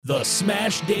The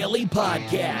Smash Daily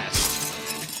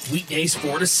Podcast. Weekdays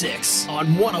 4 to 6 on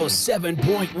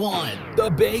 107.1 The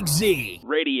Big Z.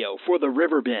 Radio for the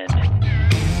Riverbend.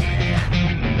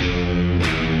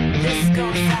 This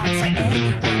goes out to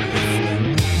anyone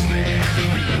listening.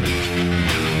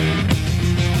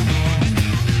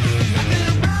 I've been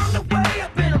around the way,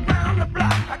 I've been around the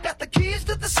block. I got the keys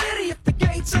to the city if the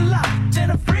gates are locked.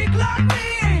 And a freak like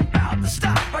me ain't about to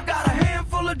stop. I got a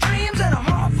handful of dreams and a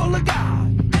heart full of God.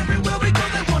 Everywhere we go,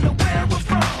 they wonder where we're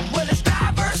from. Well, it's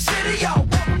diverse city, y'all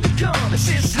welcome to come. It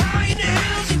sits high in the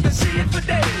hills, you can see it for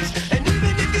days. And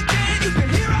even if you can't, you can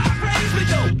hear our praise. We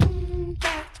go boom,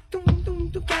 da, doom, doom,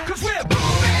 doom, da. 'Cause we're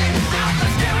booming out the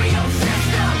stereo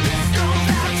system. This goes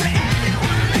out to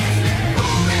everyone listening.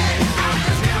 Booming out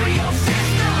the stereo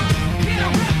system. Get a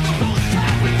rip the whole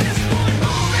time with this one.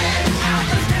 Booming out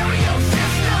the stereo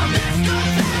system. This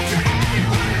goes out to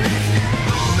everyone listening.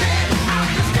 Booming out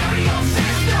the stereo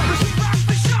system. 'Cause we rock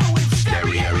the show in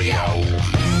stereo.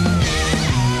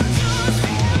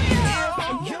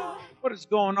 What is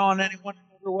going on, anyone and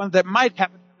everyone that might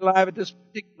happen to be live at this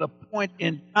particular point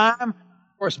in time?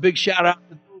 Of course, big shout out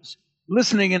to those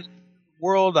listening in the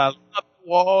world. I love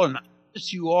you all and I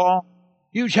miss you all.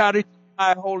 Huge howdy to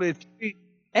my holy three.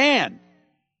 And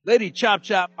Lady Chop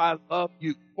Chop, I love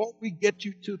you. Before we get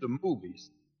you to the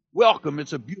movies, welcome.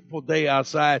 It's a beautiful day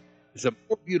outside. It's a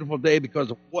more beautiful day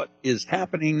because of what is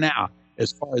happening now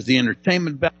as far as the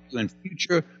entertainment value and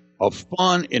future of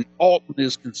fun in Alton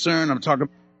is concerned. I'm talking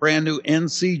about brand new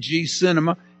NCG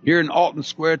Cinema here in Alton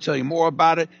Square. Tell you more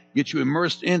about it, get you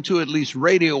immersed into it, at least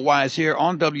radio-wise here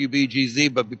on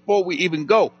WBGZ. But before we even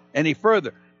go any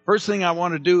further, first thing I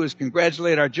want to do is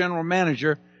congratulate our general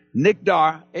manager, Nick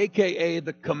Dar, a.k.a.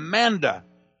 the Commander.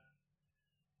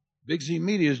 Big Z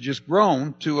Media has just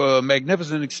grown to a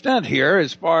magnificent extent here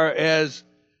as far as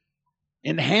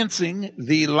enhancing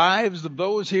the lives of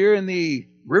those here in the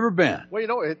Riverbend. Well, you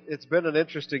know, it's been an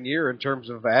interesting year in terms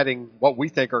of adding what we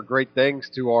think are great things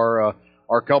to our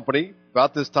company.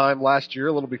 About this time last year,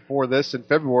 a little before this, in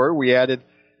February, we added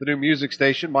the new music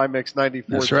station, My Mix 94.3.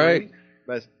 That's right.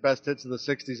 Best hits of the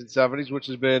 60s and 70s, which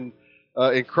has been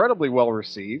incredibly well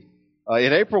received.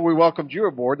 In April, we welcomed you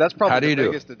aboard. That's probably the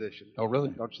biggest addition. Oh, really?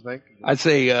 Don't you think? I'd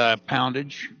say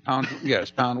poundage.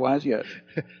 Pound-wise, yes.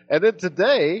 And then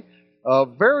today,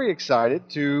 very excited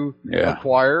to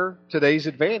acquire Today's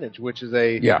Advantage, which is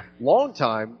a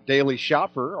long-time daily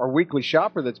shopper, or weekly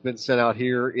shopper that's been sent out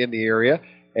here in the area.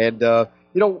 And, you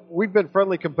know, we've been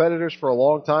friendly competitors for a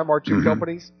long time, our two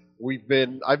companies.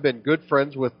 I've been good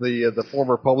friends with the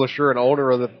former publisher and owner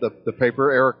of the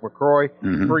paper, Eric McCroy.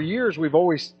 For years, we've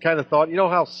always kind of thought, you know,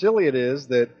 how silly it is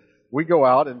that we go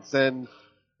out and send,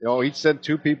 you know, each send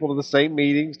two people to the same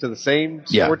meetings, to the same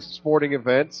sporting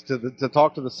events, to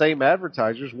talk to the same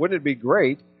advertisers. Wouldn't it be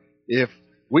great if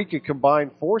we could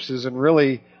combine forces and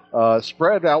really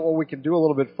spread out what we can do a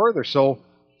little bit further? So,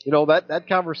 you know, that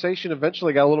conversation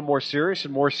eventually got a little more serious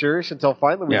until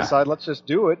finally we decided, let's just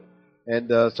do it.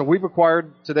 And so we've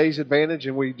acquired Today's Advantage,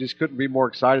 and we just couldn't be more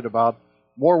excited about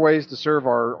more ways to serve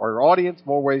our audience,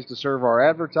 more ways to serve our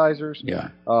advertisers,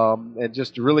 and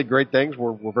just really great things.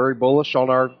 We're very bullish on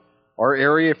our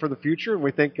area for the future, and we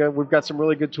think we've got some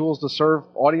really good tools to serve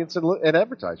audience and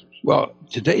advertisers. Well,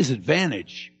 Today's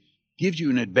Advantage gives you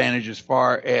an advantage as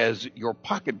far as your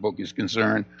pocketbook is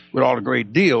concerned with all the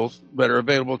great deals that are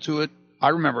available to it. I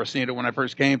remember seeing it when I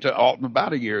first came to Alton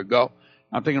about a year ago.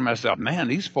 I'm thinking to myself, man,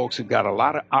 these folks have got a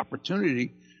lot of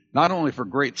opportunity, not only for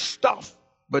great stuff,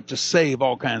 but to save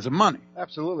all kinds of money.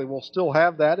 Absolutely. We'll still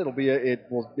have that. It will be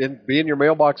in your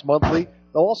mailbox monthly.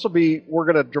 We're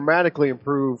going to dramatically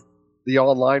improve the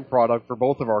online product for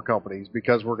both of our companies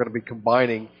because we're going to be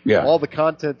combining all the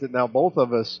content that now both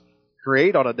of us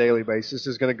create on a daily basis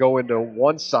is going to go into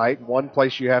one site, one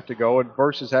place you have to go, and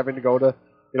versus having to go to,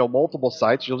 you know, multiple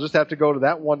sites. You'll just have to go to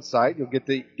that one site. You'll get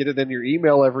it in your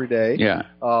email every day.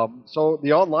 So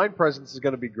the online presence is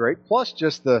going to be great. Plus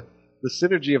just the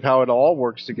synergy of how it all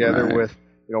works together with,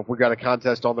 you know, if we got a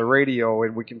contest on the radio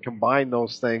and we can combine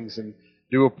those things and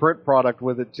do a print product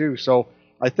with it too. So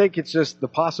I think it's just the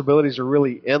possibilities are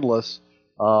really endless.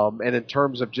 And in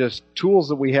terms of just tools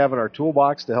that we have in our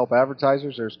toolbox to help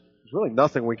advertisers, there's really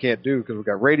nothing we can't do because we've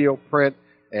got radio, print,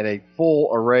 and a full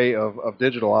array of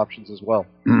digital options as well.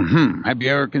 Have you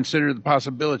ever considered the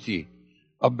possibility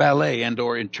of ballet and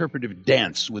or interpretive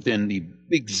dance within the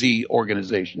Big Z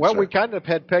organization? Well, we kind of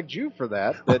had pegged you for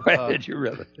that. Did you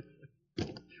really?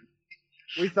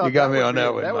 We thought you got me on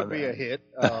that one. That would be a hit.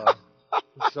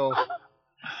 So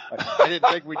I didn't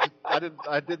think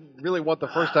I didn't really want the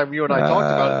first time you and I talked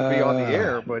about it to be on the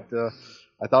air, but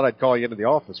I thought I'd call you into the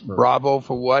office first. Bravo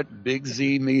for what Big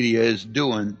Z Media is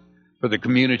doing for the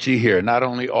community here, not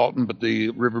only Alton, but the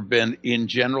Riverbend in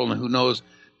general, and who knows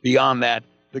beyond that,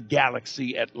 the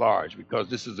galaxy at large, because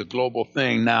this is a global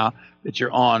thing now that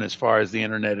you're on as far as the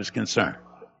internet is concerned.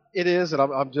 It is, and the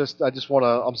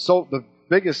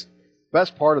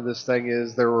best part of this thing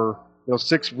is there were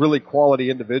 6 really quality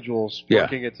individuals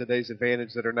working at Today's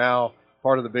Advantage that are now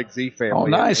part of the Big Z family. Oh,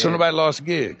 nice. So nobody lost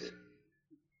gigs.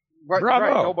 Right,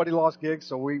 nobody lost gigs,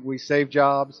 so we saved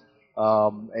jobs,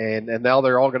 and now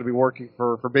they're all going to be working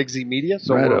for Big Z Media.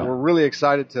 So we're really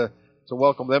excited to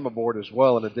welcome them aboard as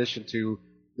well, in addition to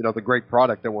the great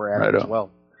product that we're adding as well.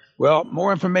 Well,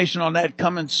 more information on that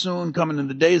coming soon, coming in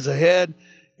the days ahead,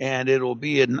 and it'll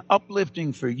be an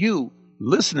uplifting for you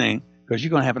listening, because you're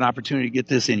going to have an opportunity to get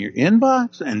this in your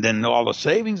inbox, and then all the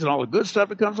savings and all the good stuff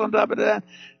that comes on top of that.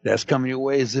 That's coming your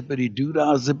way.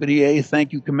 Zippity-doo-dah, zippity-a.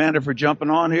 Thank you, Commander, for jumping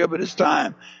on here, but it's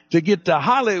time to get to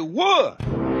Hollywood.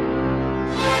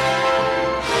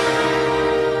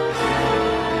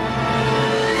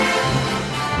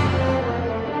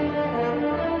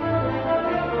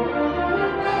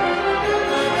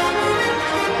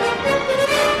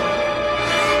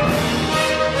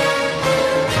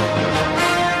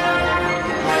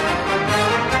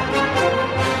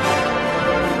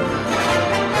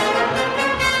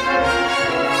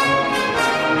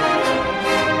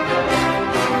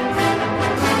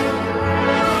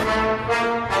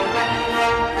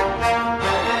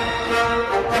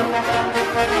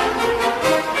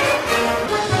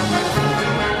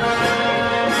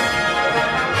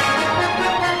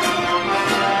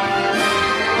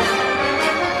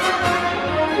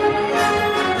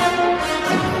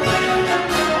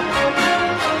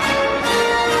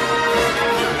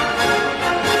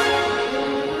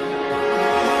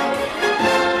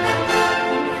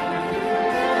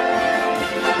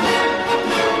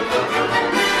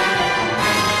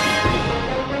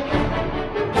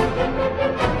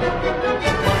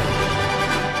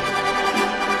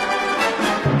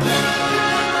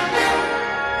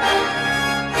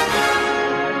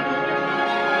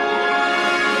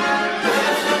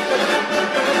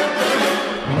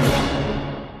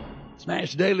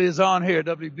 Smash Daily is on here,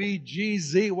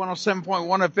 WBGZ 107.1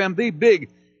 FM, the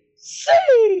Big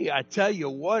C. I tell you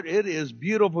what, it is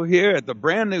beautiful here at the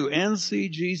brand new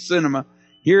NCG Cinema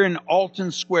here in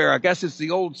Alton Square. I guess it's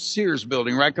the old Sears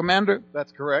building, right, Commander?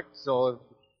 That's correct. So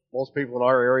most people in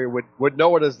our area would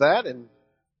know it as that, and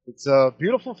it's a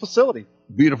beautiful facility.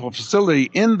 Beautiful facility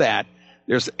in that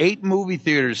there's 8 movie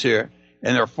theaters here,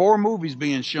 and there are 4 movies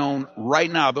being shown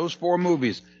right now. Those 4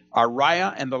 movies are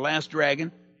Raya and the Last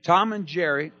Dragon, Tom and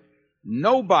Jerry,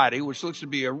 Nobody, which looks to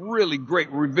be a really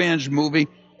great revenge movie,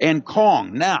 and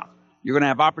Kong. Now, you're going to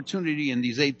have opportunity in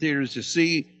these 8 theaters to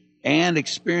see and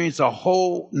experience a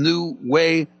whole new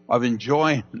way of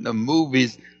enjoying the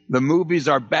movies. The movies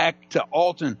are back to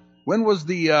Alton. When was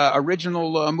the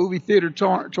original movie theater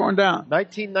torn down?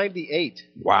 1998.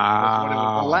 Wow. That's when it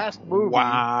was the last movie.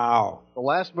 Wow. The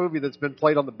last movie that's been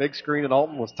played on the big screen in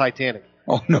Alton was Titanic.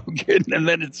 Oh, no kidding. And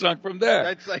then it sunk from there.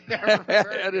 That's like,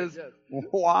 that is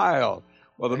wild.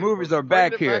 Well, the movies are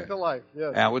back here. Back to life,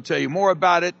 yes. And we'll tell you more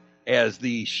about it as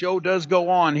the show does go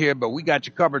on here, but we got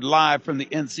you covered live from the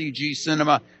NCG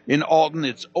Cinema in Alton.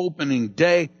 It's opening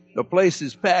day. The place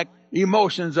is packed.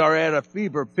 Emotions are at a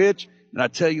fever pitch. And I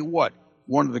tell you what,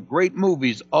 one of the great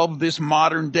movies of this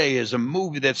modern day is a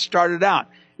movie that started out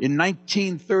in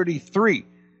 1933.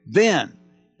 Then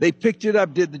they picked it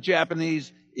up, did the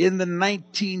Japanese, in the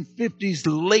 1950s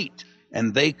late,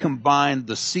 and they combined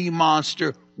the sea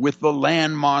monster with the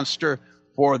land monster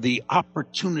for the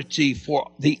opportunity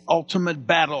for the ultimate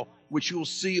battle, which you'll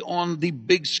see on the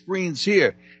big screens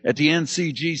here at the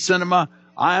NCG Cinema.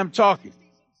 I am talking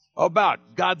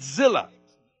about Godzilla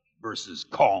versus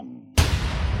Kong.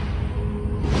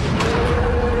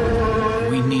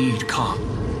 We need Kong.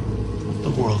 The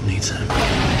world needs him.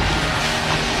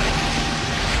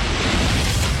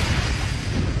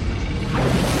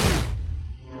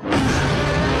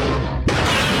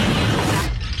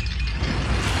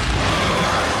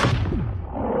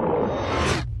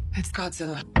 It's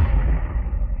Godzilla.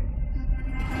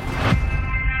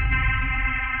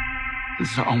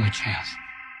 This is our only chance.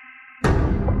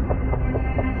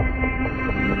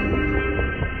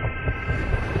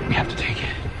 We have to take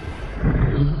it.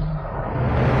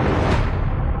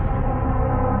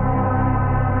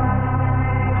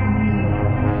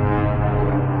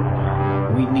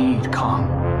 We need Kong.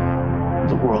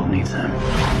 The world needs him.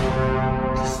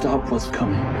 To stop what's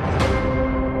coming.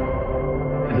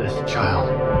 And this child.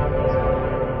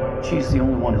 She's the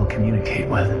only one he'll communicate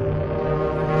with.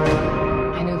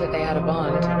 I know that they had a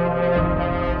bond.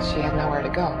 She had nowhere to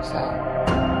go, so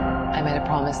I made a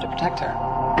promise to protect her.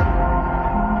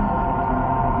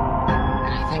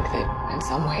 And I think that in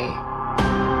some way,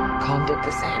 Kong did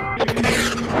the same.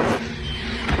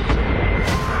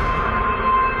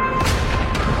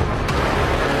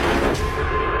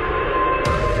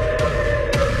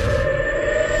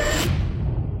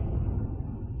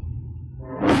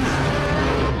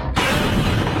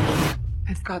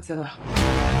 It's Godzilla.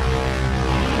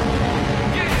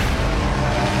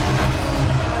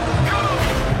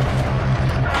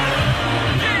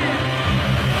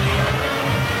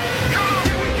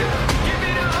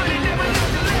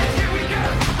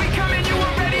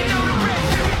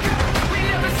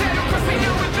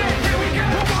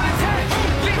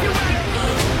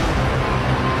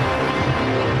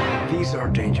 These are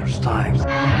dangerous times.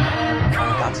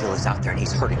 Godzilla's out there and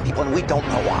he's hurting people and we don't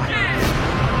know why.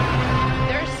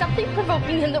 There's something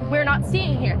provoking him that we're not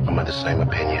seeing here. I'm of the same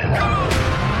opinion. The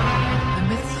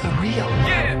myths are real.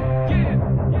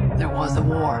 There was a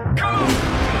war.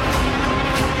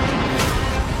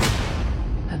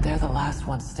 And they're the last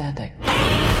ones standing.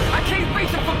 I can't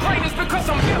reach it for greatness because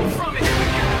I'm built from it.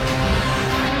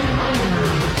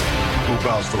 Who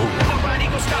bows to who? Nobody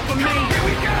gonna stop me. Here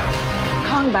we go.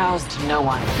 Kong bows to no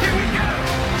one. Here we go.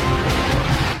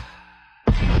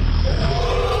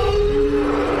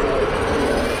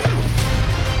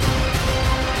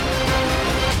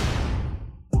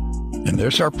 And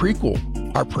there's our prequel,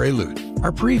 our prelude,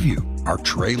 our preview, our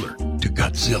trailer to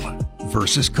Godzilla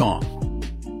vs. Kong.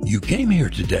 You came here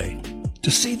today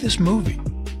to see this movie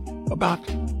about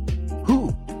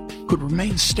who could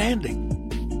remain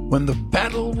standing when the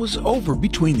battle was over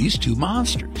between these two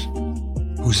monsters.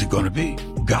 Who's it going to be?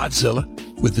 Godzilla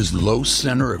with his low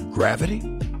center of gravity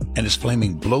and his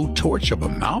flaming blowtorch of a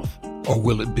mouth? Or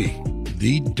will it be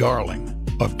the darling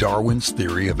of Darwin's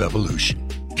theory of evolution,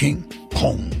 King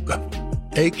Kong,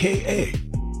 a.k.a.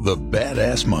 the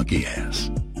badass monkey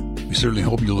ass? We certainly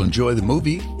hope you'll enjoy the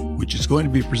movie, which is going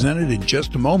to be presented in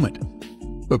just a moment.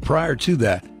 But prior to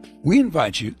that, we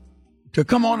invite you to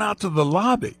come on out to the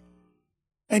lobby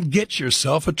and get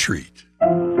yourself a treat.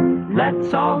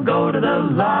 Let's all go to the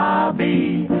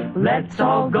lobby. Let's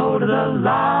all go to the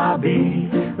lobby.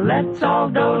 Let's all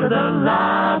go to the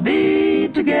lobby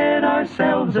to get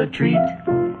ourselves a treat.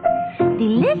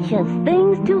 Delicious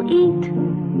things to eat.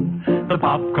 The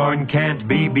popcorn can't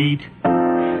be beat.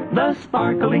 The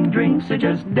sparkling drinks are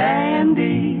just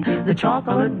dandy. The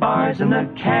chocolate bars and the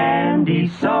candy.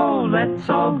 So let's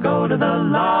all go to the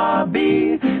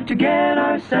lobby to get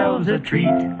ourselves a treat.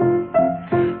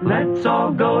 Let's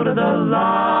all go to the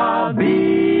lobby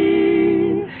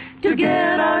to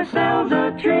get ourselves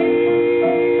a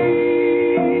treat.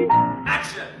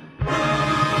 Action!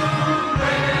 Hooray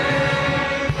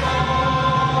for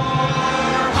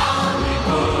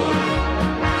Hollywood.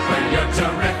 When you're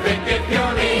terrific, if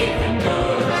you're even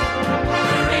good.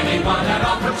 For anyone at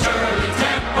all from Shirley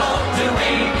Temple to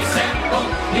Amy Semple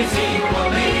is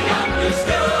equally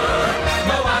understood.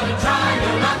 Go out and try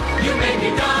your luck, you may be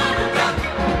Donald Duck.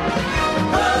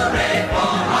 Hooray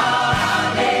for Hollywood!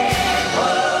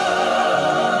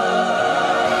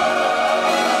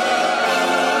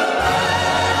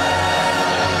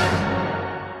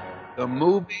 The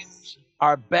movies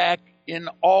are back in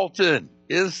Alton.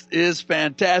 Is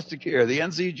fantastic here. The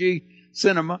NCG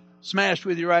Cinema, Smash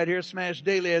with you right here. Smash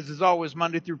Daily, as is always,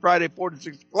 Monday through Friday, 4 to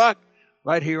 6 o'clock,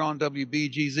 right here on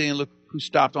WBGZ. And look who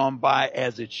stopped on by,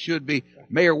 as it should be.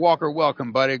 Mayor Walker,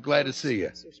 welcome, buddy. Glad to see you.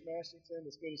 Sir Smashington,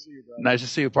 it's good to see you, brother. Nice to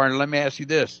see you, partner. Let me ask you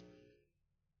this.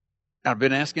 I've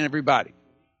been asking everybody.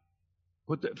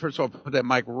 First of all, put that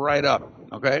mic right up.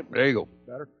 Okay? There you go.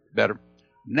 Better.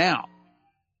 Now,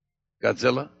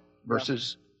 Godzilla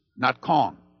versus, not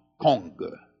Kong, Kong.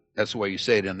 That's the way you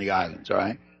say it in the islands, all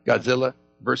right? Godzilla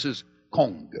versus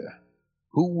Kong.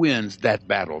 Who wins that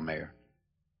battle, Mayor?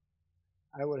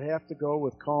 I would have to go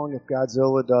with Kong if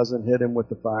Godzilla doesn't hit him with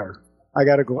the fire. I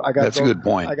gotta go. That's a good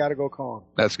point. I gotta go Kong.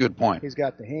 That's a good point. He's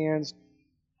got the hands.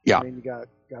 Yeah. I mean, you got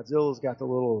Godzilla's got the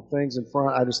little things in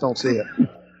front. I just don't see it.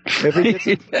 If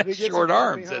he gets short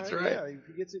arms. Behind, that's right. Yeah, if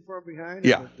he gets in front behind.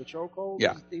 Yeah. The chokehold.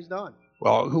 Yeah. He's done.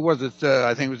 Well, who was it?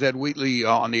 I think it was Ed Wheatley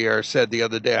on the air said the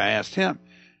other day. I asked him,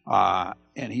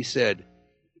 and he said,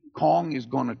 Kong is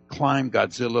going to climb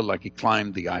Godzilla like he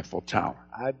climbed the Eiffel Tower.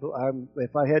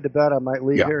 If I had to bet, I might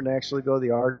leave here and actually go to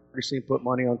the Argosy and put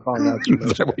money on Kong.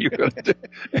 Is that what you're going to do?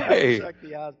 Hey. Check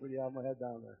the odds, but yeah, I'm going to head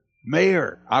down there.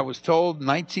 Mayor, I was told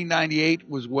 1998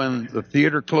 was when the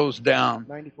theater closed down.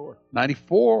 94.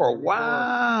 94?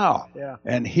 Wow. Yeah.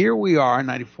 And here we are,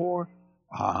 94.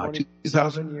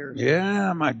 2000 years.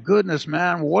 Yeah, my goodness,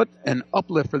 man. What an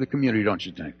uplift for the community, don't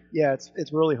you think? Yeah,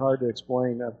 it's really hard to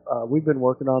explain. We've been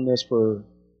working on this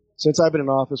since I've been in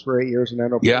office for 8 years, and I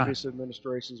know previous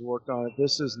administrations worked on it.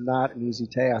 This is not an easy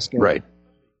task. Right.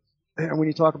 And when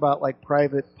you talk about like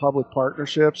private-public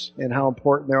partnerships and how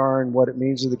important they are and what it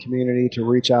means to the community to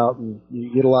reach out, and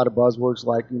you get a lot of buzzwords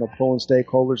like, pulling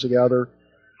stakeholders together.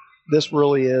 This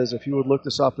really is, if you would look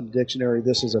this up in the dictionary,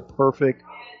 this is a perfect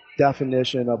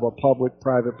definition of what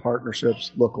public-private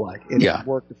partnerships look like. And it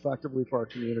worked effectively for our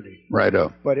community. Right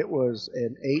up. But it was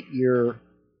an 8-year...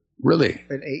 Really?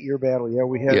 An 8-year battle. Yeah,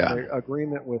 we had an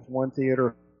agreement with one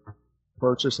theater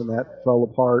purchase, and that fell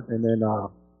apart. And then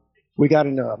we got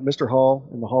into Mr. Hall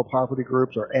and the Hall Property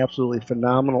Groups are absolutely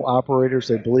phenomenal operators.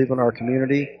 They believe in our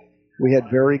community. We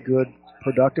had very good,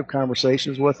 productive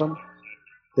conversations with them.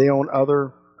 They own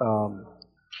other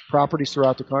properties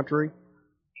throughout the country.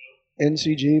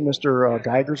 NCG, Mr.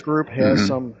 Geiger's group,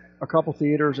 has a couple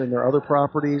theaters in their other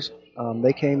properties.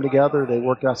 They came together. They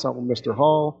worked out something with Mr.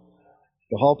 Hall.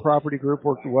 The Hall Property Group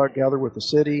worked together with the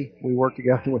city. We worked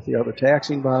together with the other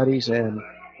taxing bodies, and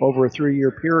over a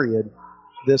 3-year period,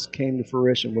 this came to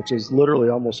fruition, which is literally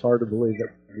almost hard to believe that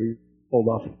we pulled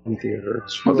off a movie theater.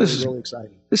 It's really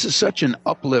exciting. This is such an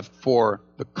uplift for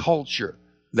the culture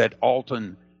that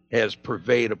Alton has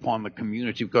purveyed upon the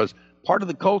community, because part of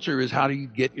the culture is how do you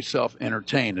get yourself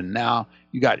entertained. And now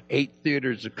you got 8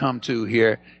 theaters to come to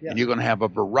here, and you're going to have a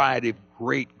variety of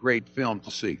great film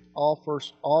to see. All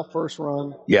first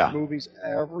run movies.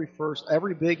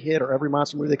 Every big hit or every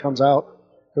monster movie that comes out,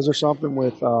 because there's something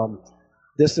with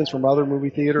distance from other movie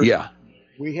theaters. Yeah,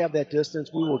 we have that distance.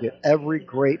 We will get every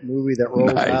great movie that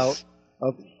rolls out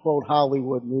of quote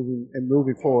Hollywood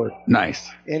moving forward. Nice.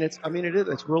 And it's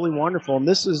really wonderful. And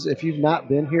this is, if you've not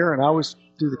been here, and I always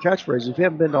do the catchphrase, if you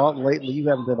haven't been to Alton lately, you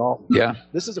haven't been to Alton. Yeah.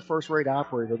 This is a first-rate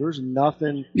operator. There's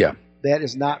nothing that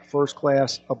is not first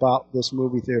class about this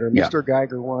movie theater. Mr.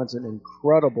 Geiger runs an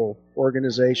incredible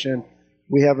organization.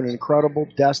 We have an incredible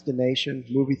destination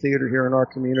movie theater here in our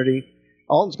community.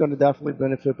 Alton's going to definitely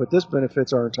benefit, but this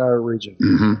benefits our entire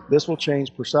region. This will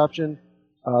change perception.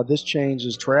 This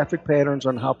changes traffic patterns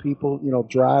on how people,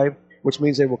 drive, which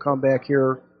means they will come back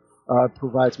here.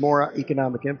 Provides more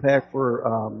economic impact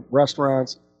for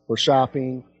restaurants, for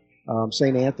shopping.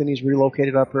 St. Anthony's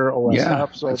relocated up here,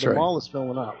 OSF, so the mall is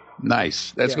filling up.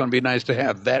 Nice. That's going to be nice to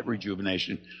have that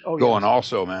rejuvenation going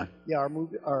also, man. Yeah,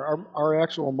 our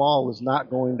actual mall is not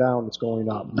going down, it's going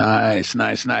up. Nice.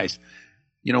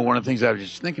 One of the things I was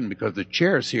just thinking, because the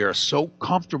chairs here are so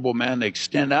comfortable, man, they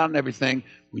extend out and everything.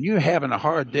 When you're having a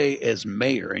hard day as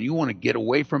mayor and you want to get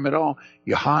away from it all,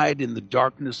 you hide in the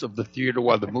darkness of the theater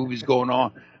while the movie's going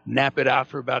on, nap it out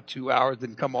for about 2 hours,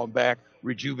 then come on back,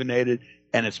 rejuvenated,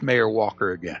 and it's Mayor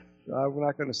Walker again. I'm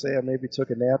not going to say I maybe took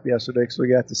a nap yesterday because we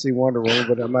got to see Wonder Woman,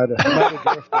 but I might have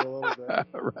drifted a little bit.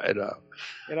 Right up.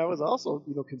 And I was also,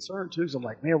 concerned too, because I'm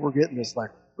like, man, we're getting this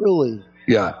really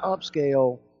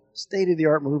upscale,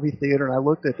 state-of-the-art movie theater, and I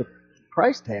looked at the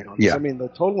price tag on this. I mean, the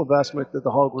total investment that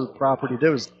the Hall Group property did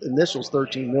was initials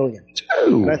 $13 million.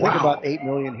 Ooh, and I think about $8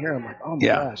 million here. I'm like, oh my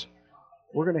gosh,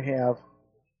 we're going to have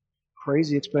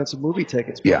crazy expensive movie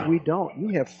tickets. But we don't. You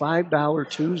have $5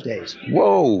 Tuesdays.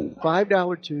 Whoa.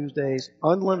 $5 Tuesdays,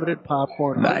 unlimited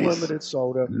popcorn, unlimited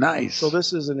soda. Nice. So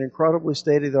this is an incredibly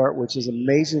state-of-the-art, which is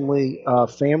amazingly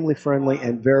family-friendly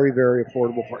and very, very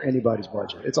affordable for anybody's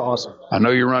budget. It's awesome. I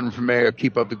know you're running for mayor.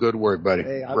 Keep up the good work, buddy.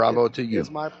 Hey, Bravo to you. It's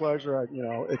my pleasure.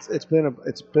 It's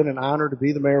been an honor to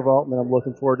be the mayor of Alton, and I'm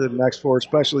looking forward to the next 4,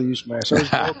 especially you, Smash.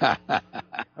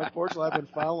 Unfortunately, I've been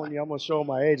following you. I'm going to show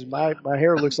my age. My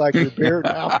hair looks like your beard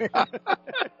now.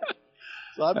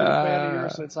 So I've been a fan of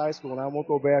yours since high school, and I won't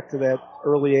go back to that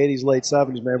early 80s, late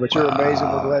 70s, man. But you're amazing.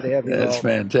 We're glad to have you. That's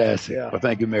fantastic. Yeah. Well,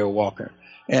 thank you, Mayor Walker.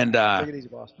 And take it easy,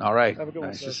 boss. All right. Have a good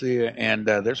nice one, to see you. And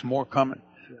there's more coming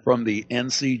from the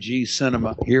NCG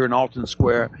Cinema here in Alton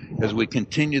Square as we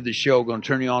continue the show. Going to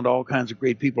turn you on to all kinds of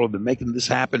great people who have been making this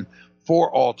happen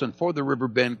for Alton, for the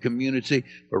Riverbend community.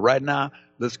 But right now,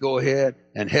 let's go ahead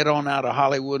and head on out of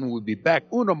Hollywood, and we'll be back.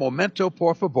 Uno momento,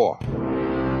 por favor.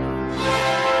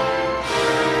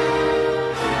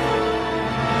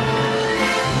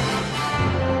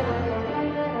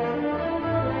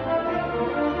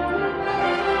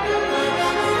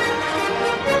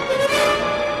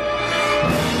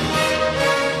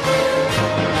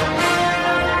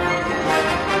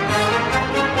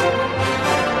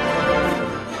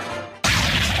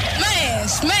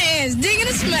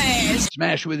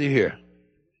 Smash with you here.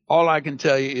 All I can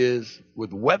tell you is,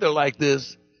 with weather like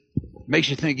this, makes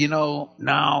you think,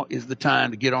 now is the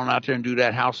time to get on out there and do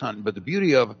that house hunting. But the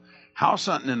beauty of house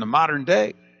hunting in the modern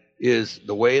day is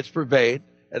the way it's purveyed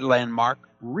at Landmark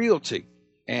Realty.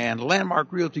 And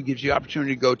Landmark Realty gives you the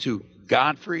opportunity to go to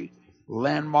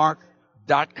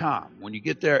GodfreyLandmark.com. When you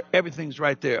get there, everything's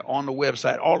right there on the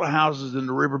website. All the houses in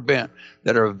the River Bend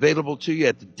that are available to you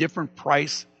at the different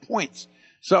price points.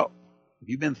 So if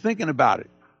you've been thinking about it,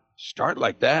 start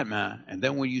like that, man. And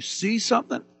then when you see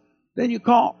something, then you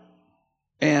call.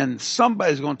 And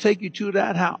somebody's going to take you to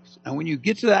that house. And when you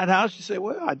get to that house, you say,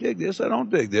 well, I dig this, I don't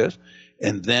dig this.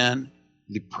 And then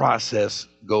the process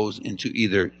goes into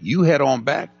either you head on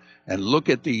back and look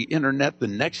at the internet the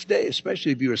next day,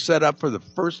 especially if you were set up for the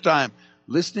first time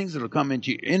listings that'll come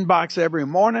into your inbox every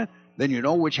morning. Then you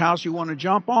know which house you want to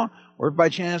jump on. Or if by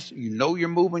chance you know you're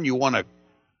moving, you want to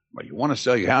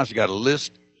sell your house, you got to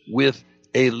list with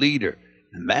a leader.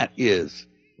 And that is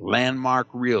Landmark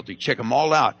Realty. Check them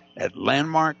all out at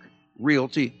Landmark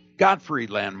Realty,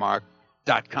 GodfreyLandmark.com.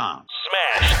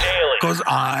 Smash Daily. Because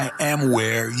I am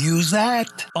where you's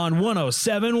at. On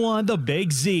 107.1 The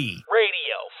Big Z.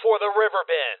 Radio for the River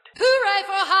Bend. Hooray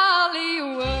for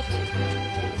Hollywood.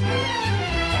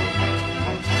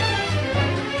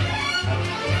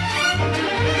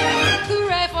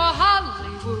 Hooray for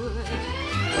Hollywood.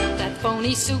 That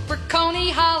phony super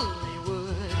coney Hollywood.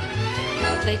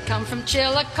 They come from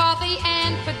Chillicothe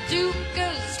and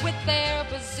Paducahs with their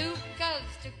bazookas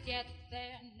to get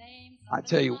their names. I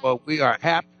tell you what, we are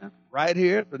happening right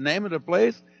here. The name of the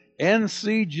place,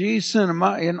 NCG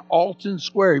Cinema in Alton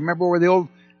Square. Remember where the old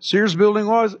Sears building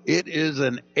was? It is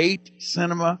an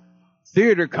 8-cinema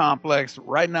theater complex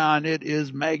right now, and it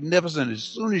is magnificent. As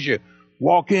soon as you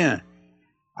walk in,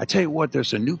 I tell you what,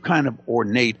 there's a new kind of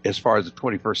ornate as far as the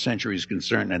 21st century is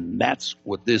concerned, and that's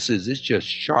what this is. It's just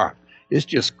sharp. It's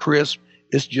just crisp.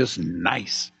 It's just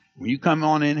nice. When you come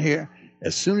on in here,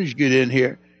 as soon as you get in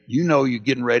here, you know you're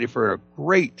getting ready for a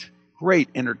great, great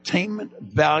entertainment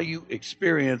value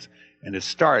experience. And it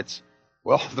starts,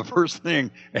 well, the first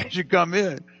thing as you come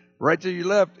in, right to your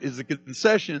left is the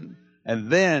concession. And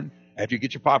then after you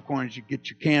get your popcorn, you get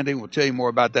your candy. We'll tell you more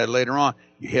about that later on.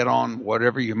 You head on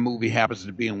whatever your movie happens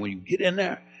to be. And when you get in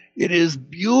there, it is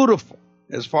beautiful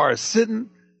as far as sitting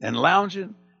and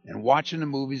lounging and watching the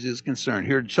movies is concerned.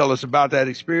 Here to tell us about that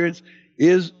experience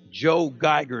is Joe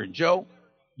Geiger. And Joe,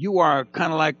 you are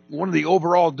kind of like one of the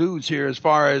overall dudes here as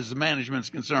far as the management's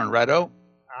concerned, right, O?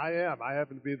 I am. I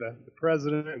happen to be the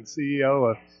president and CEO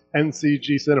of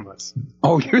NCG Cinemas.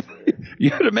 Oh, you're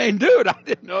the main dude. I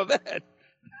didn't know that.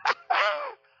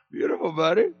 Beautiful,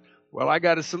 buddy. Well, I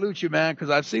got to salute you, man,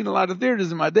 because I've seen a lot of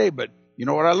theaters in my day. But you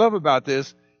know what I love about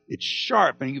this? It's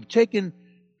sharp, and you've taken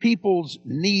people's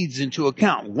needs into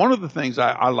account. One of the things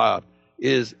I love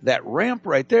is that ramp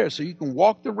right there. So you can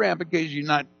walk the ramp in case you're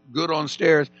not good on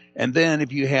stairs. And then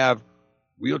if you have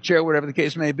wheelchair, whatever the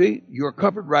case may be, you're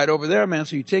covered right over there, man.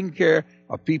 So you're taking care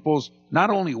of people's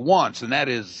not only wants, and that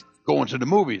is going to the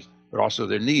movies, but also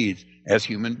their needs as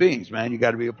human beings, man. You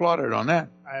got to be applauded on that.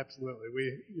 Absolutely.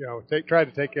 We, try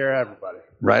to take care of everybody.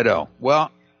 Righto.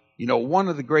 Well, one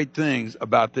of the great things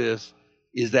about this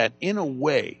is that in a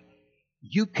way,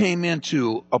 you came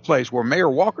into a place where Mayor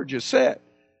Walker just said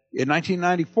in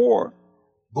 1994,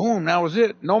 boom, that was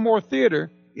it. No more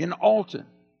theater in Alton.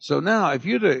 So now, if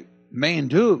you're the main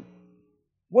dude,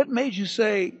 what made you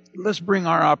say, let's bring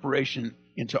our operation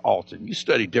into Alton? You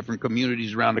study different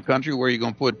communities around the country. Where are you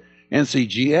going to put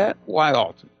NCG at? Why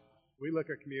Alton? We look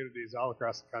at communities all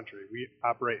across the country. We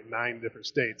operate in 9 different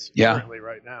states currently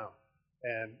right now.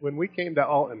 And when we came to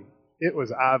Alton, it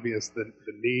was obvious the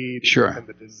need and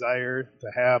the desire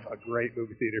to have a great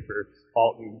movie theater for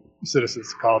Alton citizens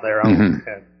to call their own. Mm-hmm.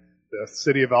 And the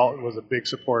city of Alton was a big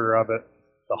supporter of it.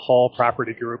 The Hall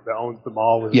Property Group that owns the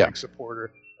mall was a big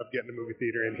supporter of getting a movie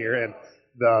theater in here. And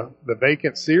the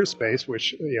vacant Sears space,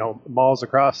 which, malls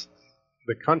across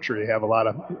the country have a lot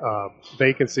of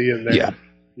vacancy in their,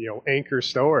 anchor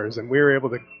stores. And we were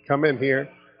able to come in here,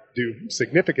 do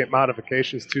significant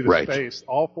modifications to the space.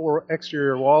 All 4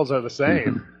 exterior walls are the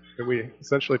same. And we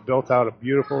essentially built out a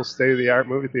beautiful state-of-the-art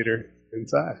movie theater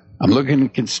inside. I'm looking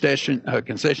at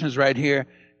concessions right here,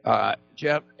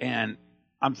 Jeff, and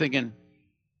I'm thinking,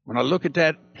 when I look at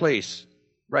that place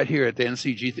right here at the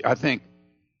NCG, I think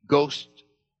Ghost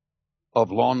of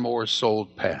Lawnmowers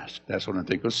Sold Past. That's what I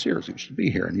think. Because Sears used to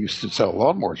be here and used to sell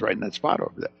lawnmowers right in that spot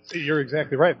over there. You're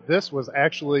exactly right. This was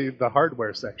actually the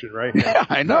hardware section right here. Yeah,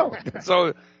 I know.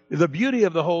 So the beauty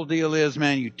of the whole deal is,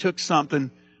 man, you took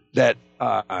something that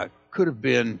could have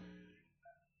been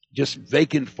just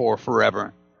vacant for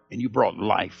forever, and you brought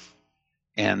life.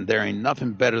 And there ain't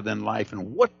nothing better than life.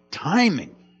 And what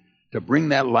timing to bring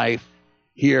that life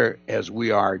here as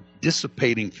we are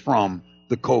dissipating from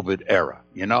the COVID era,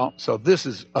 So this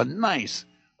is a nice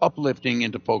uplifting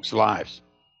into folks' lives.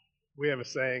 We have a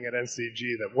saying at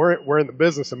NCG that we're in the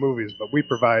business of movies, but we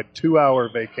provide 2-hour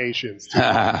vacations to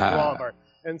all of our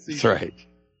NCG, That's right.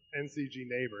 NCG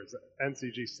neighbors.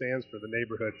 NCG stands for the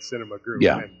Neighborhood Cinema Group,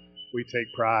 Yeah. and we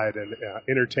take pride in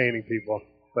entertaining people,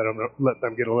 let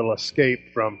them get a little escape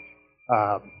from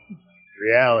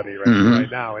reality right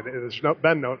now. And there's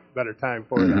been no better time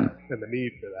for that and the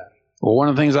need for that. Well, one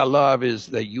of the things I love is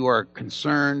that you are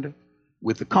concerned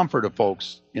with the comfort of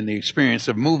folks in the experience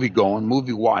of movie going,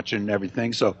 movie watching and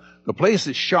everything. So the place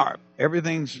is sharp.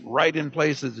 Everything's right in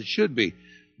place as it should be.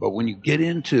 But when you get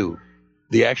into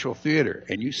the actual theater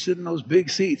and you sit in those big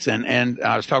seats, and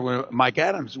I was talking with Mike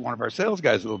Adams, one of our sales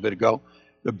guys a little bit ago,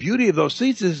 the beauty of those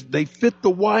seats is they fit the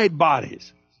wide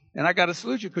bodies. And I got to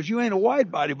salute you because you ain't a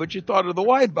wide body, but you thought of the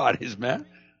wide bodies, man.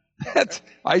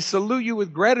 I salute you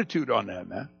with gratitude on that,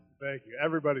 man. Thank you.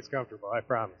 Everybody's comfortable, I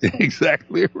promise.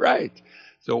 Exactly right.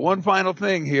 So one final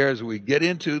thing here as we get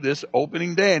into this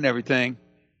opening day and everything.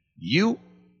 You,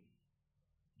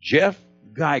 Jeff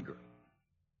Geiger.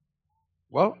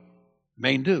 Well,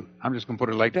 main dude. I'm just going to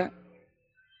put it like that.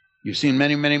 You've seen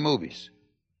many, many movies.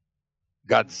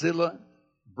 Godzilla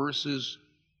versus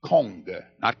Kong.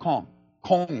 Not Kong.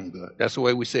 Kong. That's the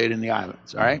way we say it in the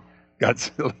islands, all right?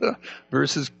 Godzilla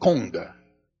versus Kong.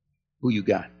 Who you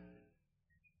got?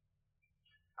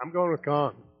 I'm going with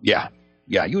Kong. Yeah,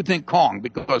 you would think Kong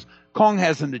because Kong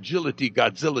has an agility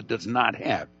Godzilla does not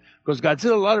have. Because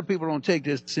Godzilla, a lot of people don't take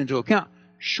this into account.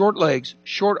 Short legs,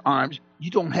 short arms,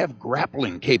 you don't have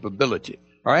grappling capability,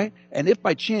 all right? And if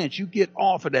by chance you get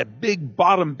off of that big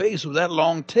bottom base with that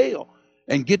long tail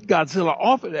and get Godzilla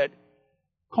off of that,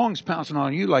 Kong's pouncing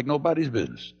on you like nobody's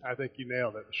business. I think you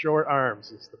nailed it. Short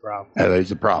arms is the problem. That is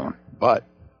the problem. But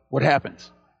what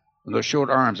happens? Those short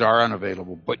arms are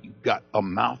unavailable, but you've got a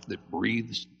mouth that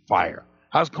breathes fire.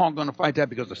 How's Kong going to fight that?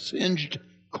 Because a singed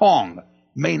Kong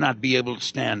may not be able to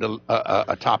stand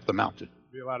atop the mountain.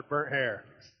 Be a lot of burnt hair.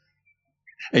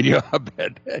 And you know how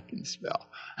bad that can smell.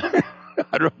 I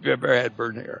don't know if you've ever had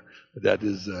burnt hair, but that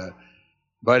is,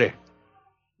 buddy,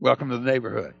 welcome to the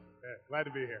neighborhood. Yeah, glad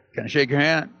to be here. Can I shake your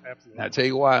hand? Absolutely. And I tell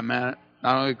you why, man.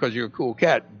 Not only because you're a cool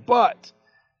cat, but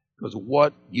because of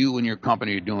what you and your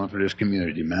company are doing for this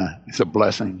community, man. It's a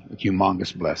blessing, a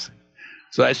humongous blessing.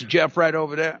 So that's Jeff right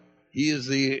over there. He is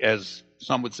the, as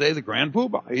some would say, the grand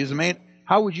poobah. He's the main.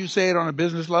 How would you say it on a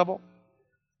business level?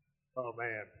 Oh,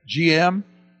 man. GM?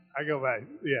 I go by,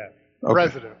 yeah. Okay.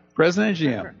 President. President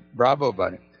GM. Bravo,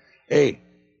 buddy. Hey,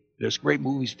 there's great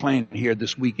movies playing here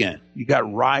this weekend. You got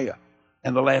Raya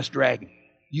and The Last Dragon.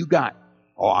 You got,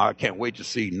 I can't wait to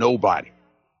see Nobody.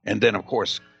 And then, of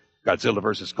course, Godzilla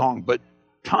versus Kong. But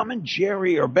Tom and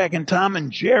Jerry are back in Tom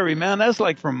and Jerry, man. That's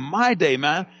like from my day,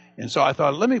 man. And so I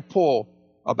thought, let me pull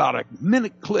about a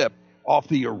minute clip off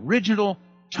the original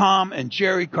Tom and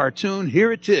Jerry cartoon.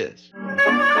 Here it is.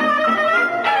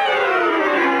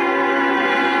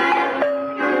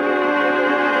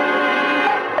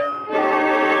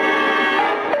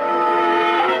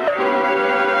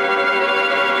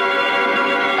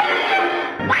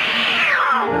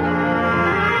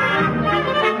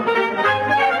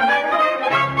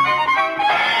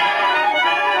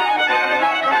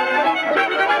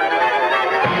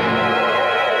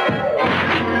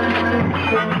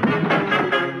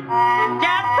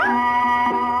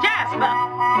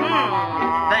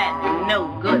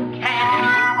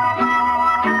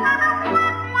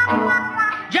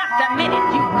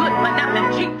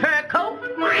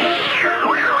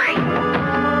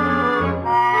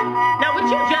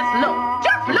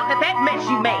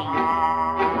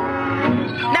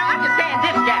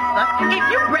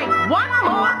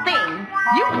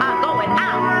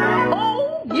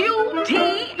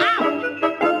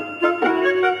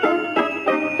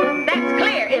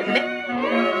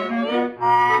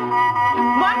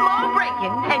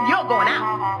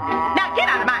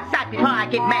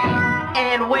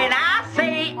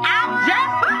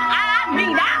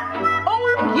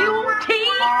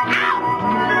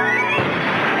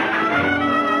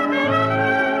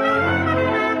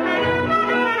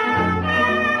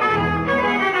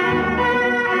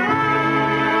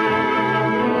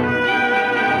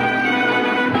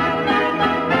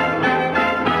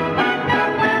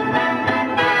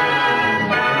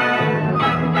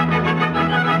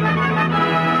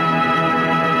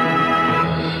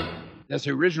 That's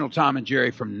the original Tom and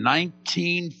Jerry from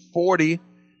 1940,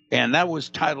 and that was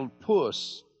titled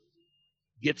Puss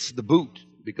Gets the Boot,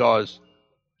 because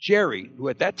Jerry, who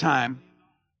at that time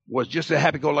was just a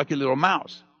happy-go-lucky little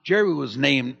mouse, Jerry was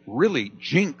named really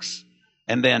Jinx,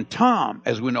 and then Tom,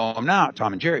 as we know him now,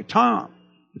 Tom and Jerry, Tom,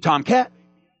 the Tomcat.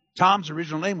 Tom's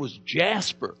original name was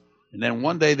Jasper, And then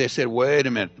one day they said, wait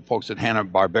a minute, the folks at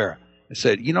Hanna-Barbera. They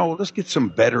said, let's get some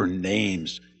better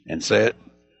names. And said,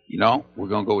 we're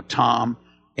going to go with Tom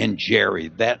and Jerry.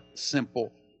 That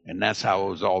simple. And that's how it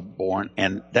was all born.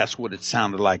 And that's what it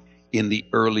sounded like in the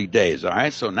early days. All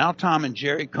right. So now Tom and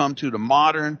Jerry come to the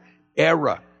modern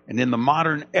era. And in the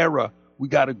modern era, we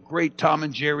got a great Tom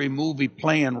and Jerry movie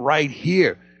playing right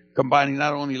here, combining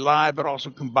not only live, but also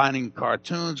combining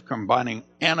cartoons, combining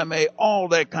anime, all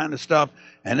that kind of stuff.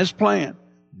 And it's playing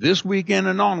this weekend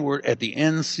and onward at the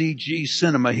NCG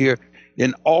Cinema here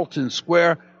in Alton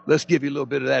Square. Let's give you a little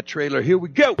bit of that trailer. Here we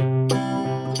go.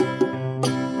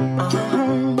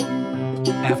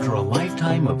 After a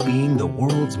lifetime of being the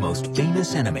world's most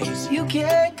famous enemies, You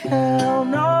can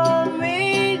count on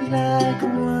me like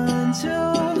 1,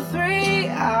 2, 3.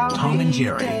 Tom and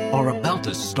Jerry are about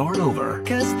to start over.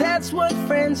 Cause that's what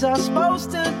friends are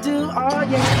supposed to do. Oh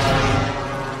yeah.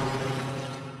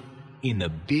 In the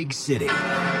big city.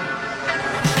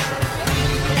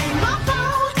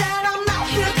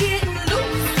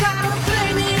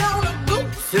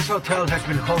 This hotel has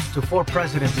been host to 4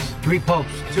 presidents, 3 popes,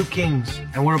 2 kings,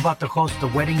 and we're about to host the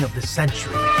wedding of the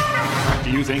century.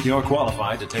 Do you think you're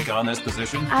qualified to take on this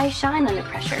position? I shine under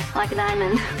pressure, like a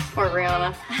diamond. Or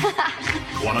Rihanna.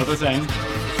 One other thing.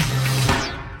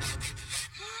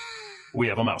 We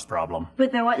have a mouse problem.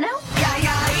 With the what now?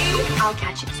 I'll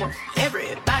catch it, sir.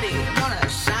 Everybody gonna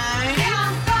shine.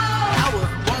 I was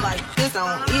born like this,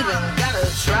 don't even gotta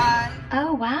try.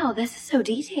 Oh, wow, this is so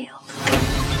detailed.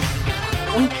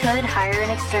 We could hire an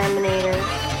exterminator,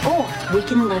 or we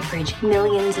can leverage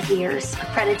millions of years of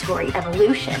predatory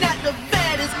evolution. Not the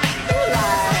baddest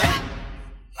alive.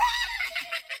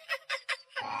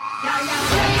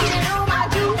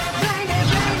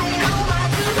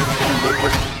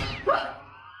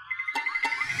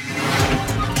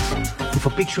 If a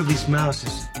picture of this mouse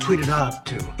is tweeted up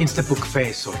to Instabook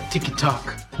Face or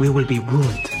TikTok, we will be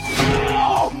ruined.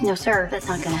 No, sir, that's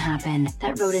not gonna happen.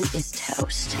 That rodent is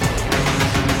toast.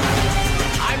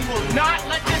 I will not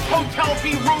let this hotel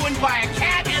be ruined by a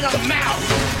cat and a mouse!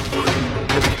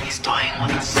 He's toying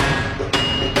with us.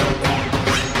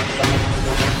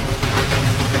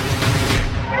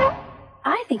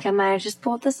 I think I might have just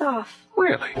pulled this off.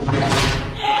 Really?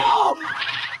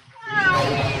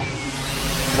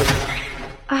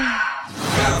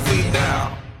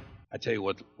 I tell you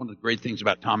what, one of the great things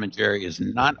about Tom and Jerry is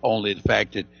not only the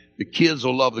fact that the kids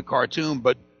will love the cartoon,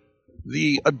 but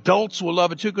the adults will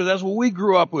love it too, because that's what we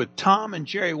grew up with. Tom and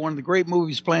Jerry, one of the great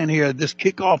movies playing here this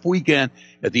kickoff weekend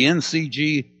at the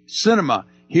NCG Cinema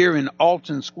here in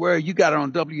Alton Square. You got it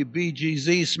on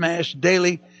WBGZ Smash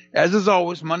Daily, as is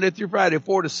always, Monday through Friday,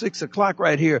 4 to 6 o'clock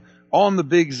right here on the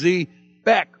Big Z.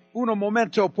 Back, uno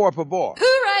momento, por favor.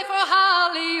 Hooray for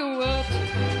Hollywood!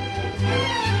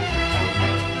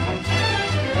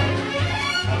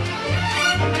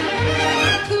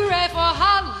 Hooray for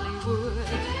Hollywood!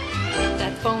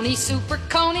 That phony super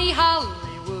coney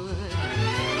Hollywood.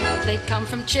 They come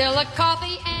from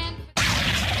Chillicothe and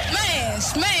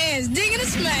Smash, digging a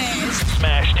smash.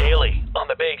 Smash Daily on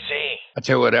the Big Z. I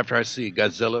tell you what, after I see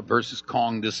Godzilla versus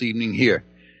Kong this evening here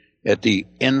at the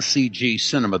NCG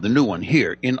Cinema, the new one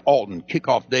here in Alton,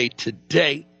 kickoff day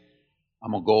today,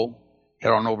 I'm going to go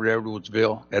head on over to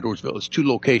Edwardsville. Edwardsville is 2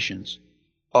 locations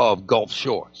of Gulf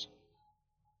Shores.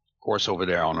 Of course, over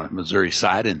there on the Missouri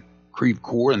side in Creve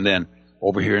Coeur, and then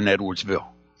over here in Edwardsville.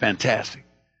 Fantastic.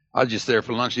 I was just there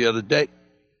for lunch the other day.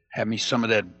 Had me some of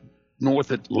that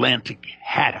North Atlantic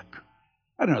haddock.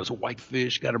 I don't know, it's a white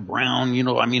fish, got a brown,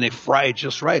 they fry it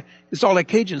just right. It's all that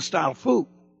Cajun-style food.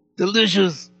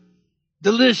 Delicious.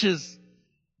 Delicious.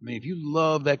 I mean, if you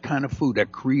love that kind of food,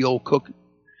 that Creole cooking,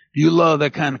 if you love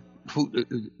that kind of food,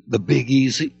 the Big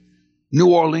Easy, New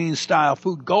Orleans-style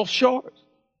food, Gulf Shores.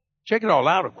 Check it all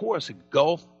out, of course, at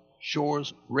Gulf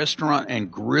Shores Restaurant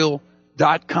and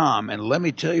Grill.com. And let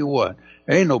me tell you what,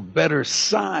 there ain't no better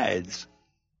sides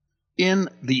in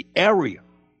the area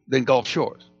than Gulf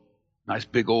Shores. Nice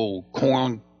big old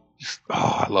corn.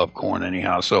 I love corn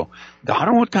anyhow. So I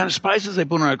don't know what kind of spices they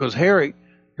put on it, because Harry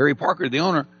Parker, the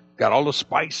owner, got all the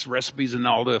spice recipes and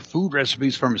all the food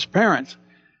recipes from his parents.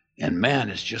 And man,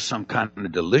 it's just some kind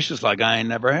of delicious like I ain't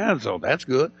never had. So that's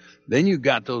good. Then you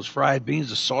got those fried beans,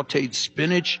 the sauteed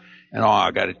spinach. And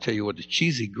I got to tell you what, the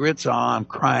cheesy grits, I'm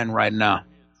crying right now.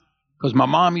 Because my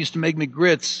mom used to make me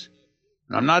grits.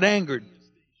 And I'm not angered,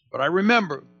 but I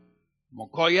remember. I'm going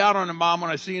to call you out on it, Mom,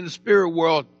 when I see you in the spirit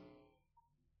world.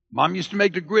 Mom used to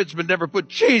make the grits, but never put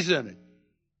cheese in it.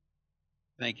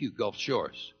 Thank you, Gulf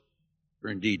Shores, for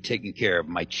indeed taking care of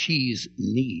my cheese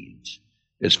needs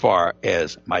as far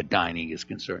as my dining is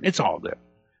concerned. It's all there.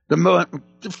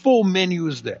 The full menu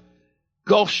is there.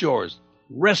 Gulf Shores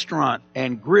Restaurant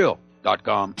and Grill.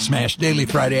 Smash Daily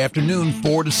Friday afternoon,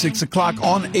 4 to 6 o'clock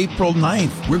on April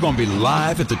 9th. We're going to be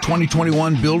live at the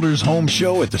 2021 Builders Home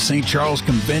Show at the St. Charles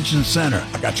Convention Center.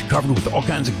 I got you covered with all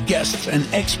kinds of guests and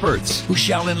experts who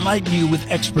shall enlighten you with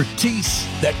expertise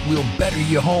that will better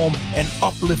your home and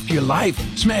uplift your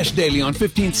life. Smash Daily on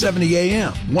 1570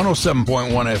 AM,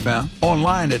 107.1 FM,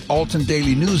 online at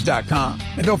altondailynews.com.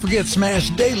 And don't forget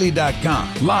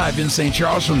smashdaily.com. Live in St.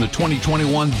 Charles from the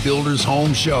 2021 Builders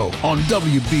Home Show on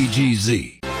WBGZ.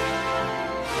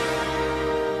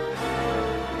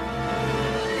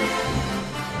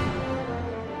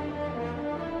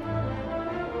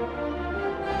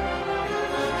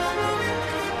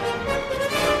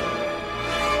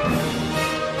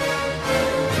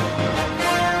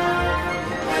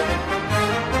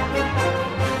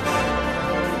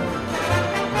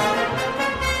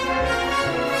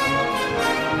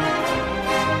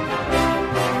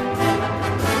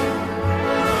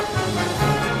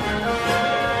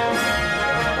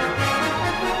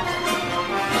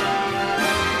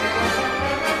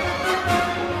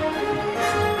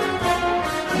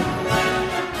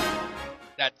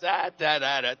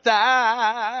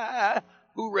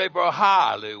 Hooray for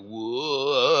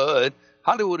Hollywood.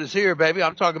 Hollywood is here, baby.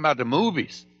 I'm talking about the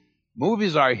movies.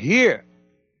 Movies are here.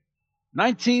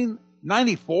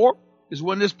 1994 is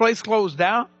when this place closed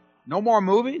down. No more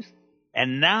movies.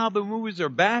 And now the movies are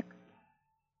back.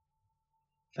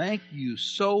 Thank you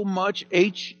so much,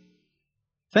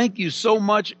 Thank you so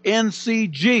much,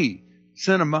 NCG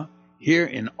Cinema here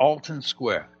in Alton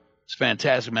Square. It's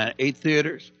fantastic, man. 8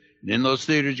 theaters. And in those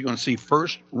theaters, you're going to see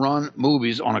first-run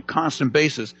movies on a constant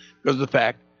basis because of the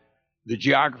fact the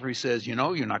geography says, you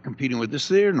know, you're not competing with this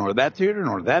theater, nor that theater,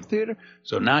 nor that theater.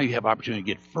 So now you have opportunity to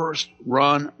get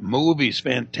first-run movies.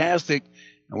 Fantastic.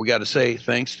 And we got to say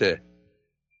thanks to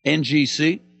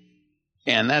NGC.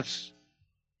 And that's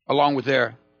along with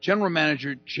their general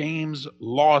manager, James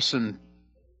Lawson.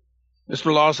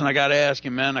 Mr. Lawson, I got to ask you,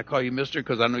 man, I call you Mr.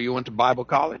 because I know you went to Bible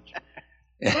college.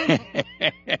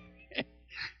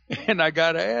 And I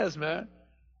got to ask, man,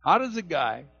 how does a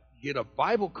guy get a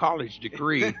Bible college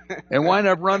degree and wind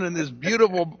up running this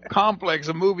beautiful complex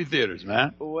of movie theaters,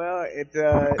 man? Well, it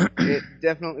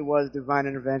definitely was divine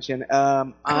intervention.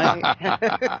 I've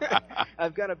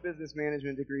got a business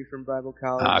management degree from Bible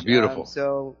college. Beautiful.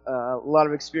 So a lot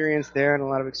of experience there and a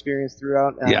lot of experience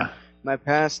throughout my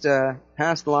past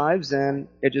lives, and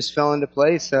it just fell into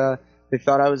place. They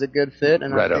thought I was a good fit,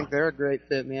 and I think they're a great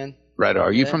fit, man. Right.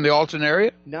 Are you from the Alton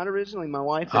area? Not originally. My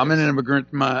wife is. I'm an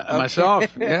immigrant myself.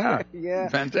 Yeah. Yeah.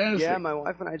 Fantastic. Yeah, my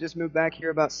wife and I just moved back here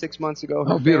about 6 months ago.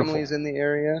 Her beautiful. family's in the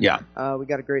area. Yeah. We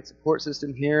got a great support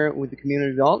system here with the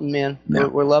community of Alton, man. Yeah.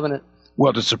 We're loving it.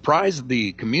 Well, to surprise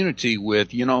the community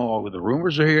with, you know, the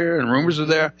rumors are here and rumors are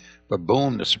there, but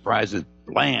boom, the surprise is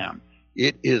blam.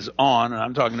 It is on, and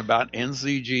I'm talking about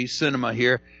NCG Cinema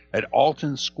here at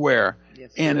Alton Square.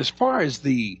 Yes, and as far as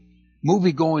the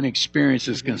movie-going experience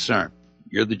is concerned,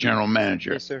 you're the general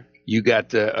manager. Yes, sir. You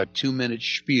got a 2-minute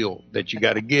spiel that you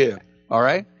got to give. All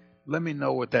right? Let me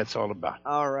know what that's all about.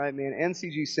 All right, man.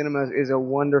 NCG Cinemas is a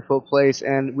wonderful place,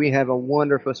 and we have a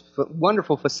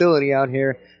wonderful facility out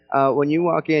here. When you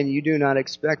walk in, you do not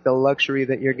expect the luxury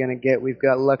that you're going to get. We've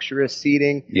got luxurious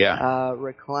seating,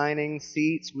 reclining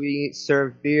seats. We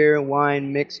serve beer,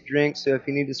 wine, mixed drinks. So if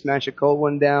you need to smash a cold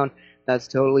one down, that's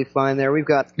totally fine there.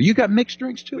 You got mixed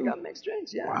drinks too? We got mixed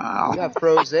drinks, yeah. Wow. We got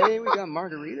frosé, we got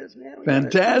margaritas, man.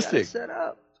 Fantastic. We got it set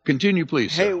up. Continue,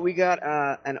 please, sir. Hey, we got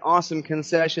an awesome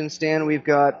concession stand. We've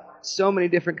got so many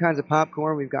different kinds of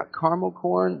popcorn. We've got caramel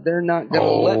corn. They're not going to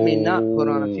let me not put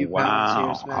on a few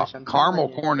pounds here, Smash. Caramel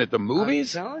corn at the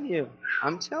movies?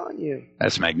 I'm telling you.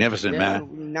 That's magnificent, man.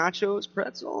 Nachos,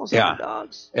 pretzels, hot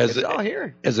dogs. It's all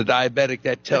here. As a diabetic,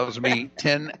 that tells me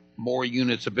 10 more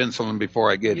units of insulin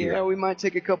before I get here. Yeah, we might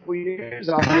take a couple years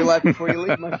off your life before you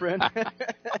leave, my friend.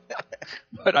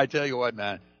 But I tell you what,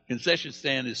 man. Concession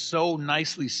stand is so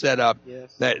nicely set up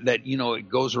that you know, it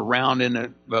goes around in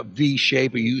a V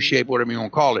shape, a U shape, whatever you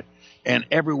want to call it, and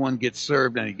everyone gets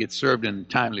served, and it gets served in a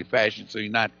timely fashion. So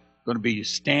you're not going to be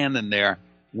standing there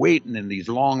waiting in these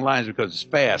long lines because it's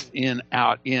fast. In,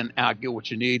 out, get what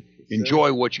you need,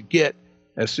 enjoy what you get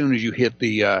as soon as you hit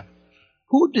the.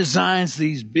 Who designs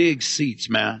these big seats,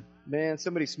 man? Man,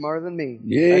 somebody smarter than me.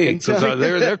 Yeah, because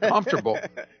they're comfortable.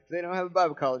 They don't have a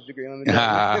Bible college degree. Let me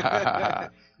tell you.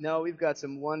 No, we've got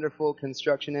some wonderful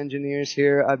construction engineers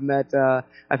here.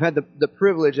 I've had the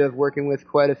privilege of working with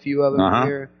quite a few of them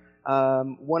here.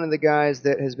 One of the guys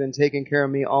that has been taking care of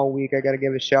me all week, I got to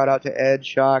give a shout out to Ed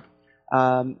Schock.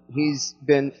 He's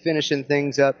been finishing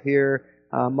things up here.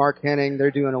 Mark Henning,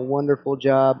 they're doing a wonderful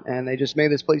job, and they just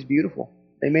made this place beautiful.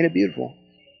 They made it beautiful.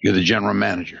 You're the general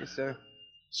manager. Yes, sir.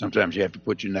 Sometimes you have to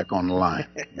put your neck on the line,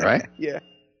 right? Yeah.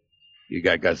 You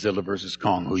got Godzilla versus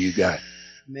Kong. Who you got?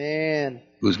 Man.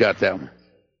 Who's got that one?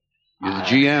 You're the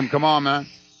GM. Come on, man.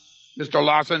 Mr.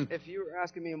 Lawson. If you were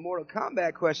asking me a Mortal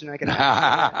Kombat question, I could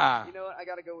answer. You know what? I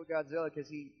got to go with Godzilla because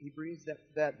he breathes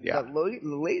that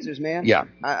lasers, man. Yeah.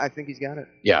 I think he's got it.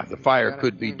 Yeah, the fire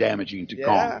could be damaging to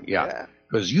Kong. Yeah.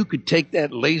 Because you could take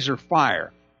that laser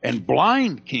fire and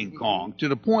blind King Kong to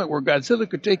the point where Godzilla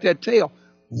could take that tail,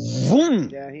 boom,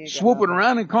 swoop it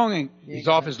around, and Kong, he's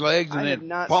off his legs and then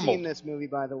pummeled. I have not seen this movie,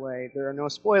 by the way. There are no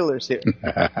spoilers here.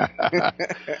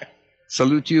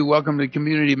 Salute you. Welcome to the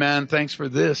community, man. Thanks for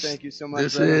this. Thank you so much.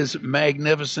 This is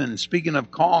magnificent. Speaking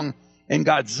of Kong and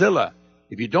Godzilla,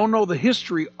 if you don't know the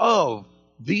history of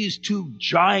these two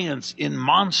giants in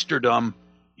monsterdom,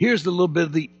 here's a little bit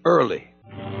of the early.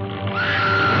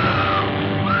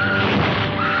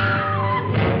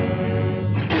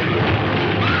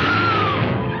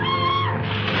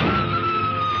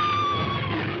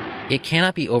 It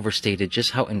cannot be overstated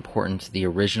just how important the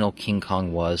original King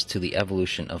Kong was to the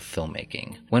evolution of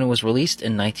filmmaking. When it was released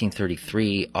in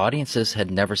 1933, audiences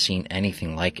had never seen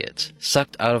anything like it.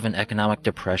 Sucked out of an economic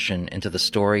depression into the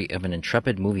story of an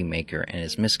intrepid movie maker and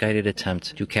his misguided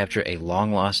attempt to capture a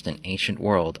long-lost and ancient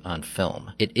world on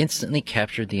film, it instantly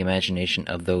captured the imagination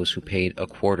of those who paid a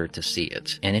quarter to see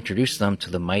it, and introduced them to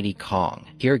the mighty Kong,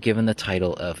 here given the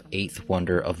title of Eighth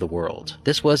Wonder of the World.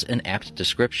 This was an apt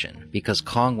description, because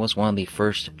Kong was one of the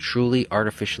first truly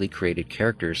artificially created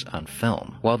characters on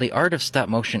film. While the art of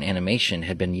stop-motion animation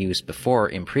had been used before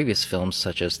in previous films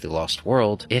such as The Lost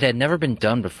World, it had never been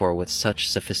done before with such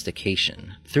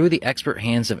sophistication. Through the expert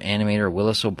hands of animator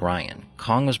Willis O'Brien,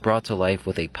 Kong was brought to life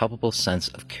with a palpable sense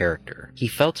of character. He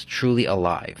felt truly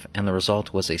alive, and the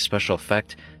result was a special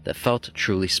effect that felt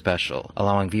truly special,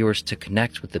 allowing viewers to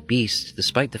connect with the beast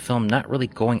despite the film not really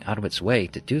going out of its way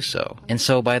to do so. And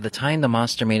so by the time the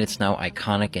monster made its now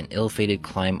iconic and ill-fated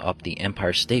climb up the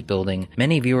Empire State Building,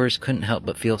 many viewers couldn't help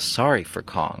but feel sorry for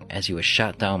Kong as he was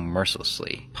shot down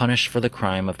mercilessly, punished for the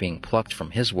crime of being plucked from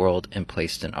his world and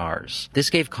placed in ours. This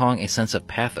gave Kong a sense of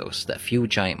pathos that few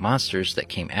giant monsters that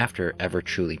came after ever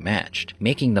truly matched,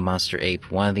 making the monster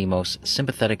ape one of the most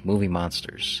sympathetic movie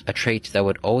monsters, a trait that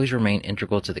would always remain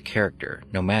integral to the character,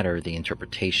 no matter the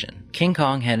interpretation. King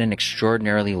Kong had an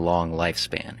extraordinarily long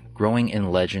lifespan, growing in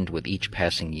legend with each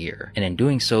passing year, and in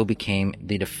doing so became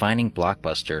the defining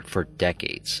blockbuster for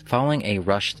decades. Following a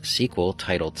rushed sequel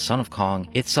titled Son of Kong,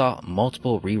 it saw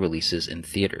multiple re-releases in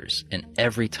theaters, and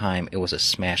every time it was a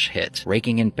smash hit,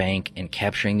 raking in bank and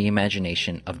capturing the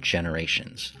imagination of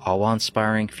generations, all while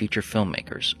inspiring future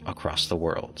filmmakers across the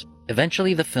world.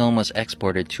 Eventually, the film was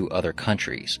exported to other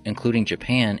countries, including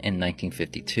Japan in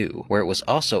 1952, where it was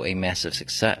also a massive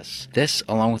success. This,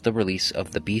 along with the release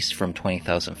of The Beast from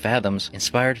 20,000 Fathoms,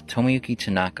 inspired Tomoyuki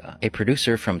Tanaka, a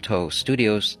producer from Toho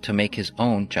Studios, to make his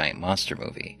own giant monster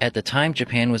movie. At the time,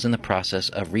 Japan was in the process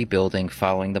of rebuilding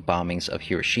following the bombings of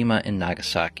Hiroshima and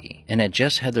Nagasaki, and had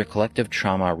just had their collective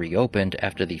trauma reopened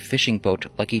after the fishing boat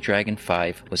Lucky Dragon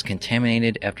 5 was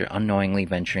contaminated after unknowingly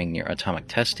venturing near atomic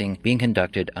testing being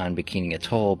conducted on Bikini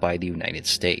Atoll by the United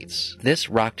States. This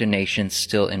rocked a nation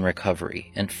still in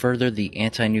recovery, and furthered the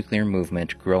anti-nuclear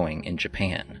movement growing in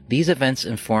Japan. These events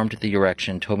informed the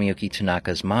direction Tomoyuki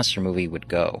Tanaka's monster movie would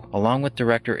go. Along with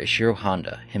director Ishiro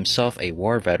Honda, himself a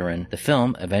war veteran, the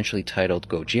film, eventually titled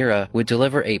Gojira, would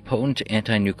deliver a potent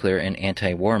anti-nuclear and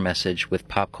anti-war message with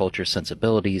pop culture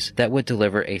sensibilities that would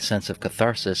deliver a sense of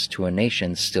catharsis to a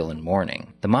nation still in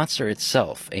mourning. The monster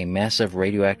itself, a massive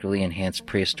radioactively enhanced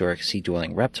prehistoric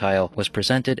sea-dwelling reptile, was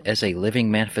presented as a living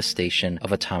manifestation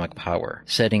of atomic power,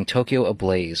 setting Tokyo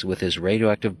ablaze with his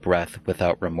radioactive breath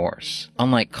without remorse.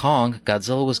 Unlike Kong,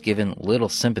 Godzilla was given little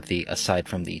sympathy aside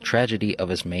from the tragedy of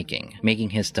his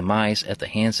making his demise at the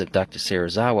hands of Dr.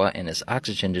 Serizawa and his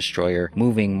oxygen destroyer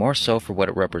moving more so for what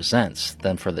it represents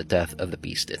than for the death of the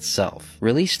beast itself.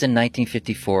 Released in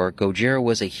 1954, Gojira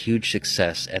was a huge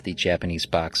success at the Japanese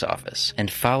box office,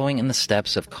 and following in the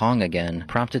steps of Kong again,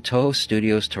 prompted Toho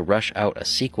Studios to rush out a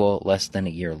sequel less than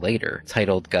a year later,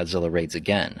 titled Godzilla Raids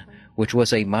Again, which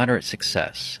was a moderate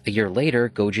success. A year later,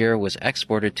 Gojira was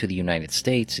exported to the United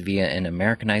States via an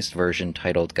Americanized version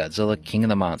titled Godzilla King of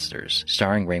the Monsters,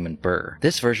 starring Raymond Burr.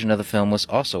 This version of the film was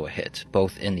also a hit,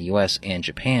 both in the US and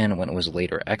Japan when it was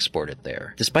later exported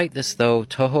there. Despite this though,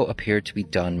 Toho appeared to be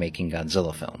done making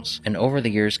Godzilla films, and over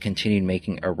the years continued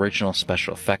making original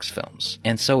special effects films.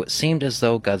 And so it seemed as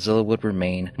though Godzilla would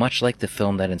remain, much like the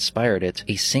film that inspired it,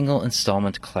 a single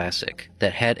installment classic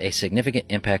that had a significant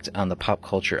impact on the pop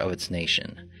culture of its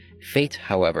nation. Fate,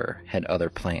 however, had other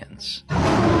plans.